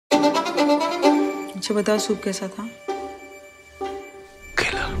अच्छा बता सूप कैसा था?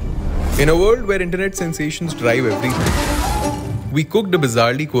 In a world where internet sensations drive everything, we cooked a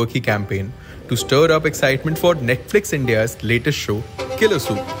bizarrely quirky campaign to stir up excitement for Netflix India's latest show, Killer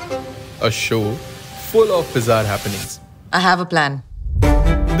Soup. A show full of bizarre happenings. I have a plan.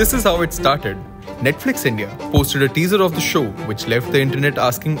 This is how it started. Netflix India posted a teaser of the show which left the internet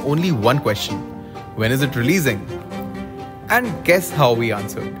asking only one question. When is it releasing? And guess how we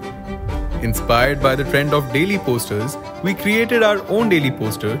answered? Inspired by the trend of daily posters, we created our own daily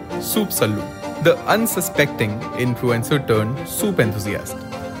poster, Soup Salu, the unsuspecting influencer turned soup enthusiast.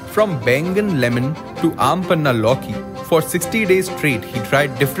 From Bengan lemon to Ampanna Loki, for 60 days straight he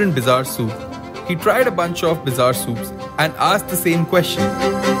tried different bizarre soups. He tried a bunch of bizarre soups and asked the same question.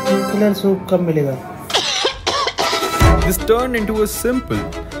 Killer soup कब मिलेगा? This turned into a simple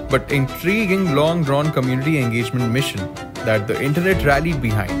but intriguing long-drawn community engagement mission that the internet rallied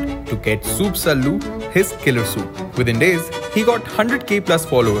behind to get Soup Salu his killer soup. Within days, he got 100k plus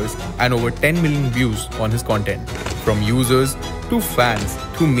followers and over 10 million views on his content. From users to fans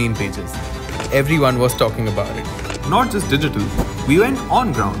to meme pages. Everyone was talking about it. Not just digital, we went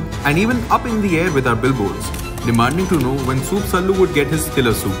on ground and even up in the air with our billboards, demanding to know when Soup Salu would get his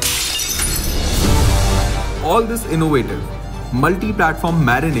killer soup. All this innovative, multi-platform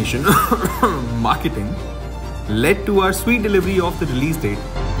marination marketing led to our sweet delivery of the release date.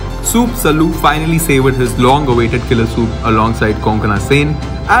 Soup Salu finally savored his long-awaited killer soup alongside Konkana Sen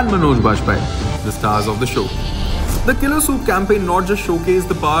and Manoj Bajpayee, the stars of the show. The Killer Soup campaign not just showcased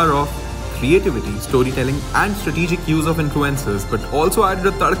the power of creativity, storytelling and strategic use of influencers, but also added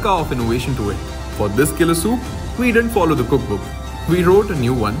a tadka of innovation to it. For this killer soup, we didn't follow the cookbook. We wrote a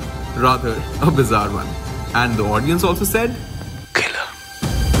new one, rather a bizarre one. And the audience also said,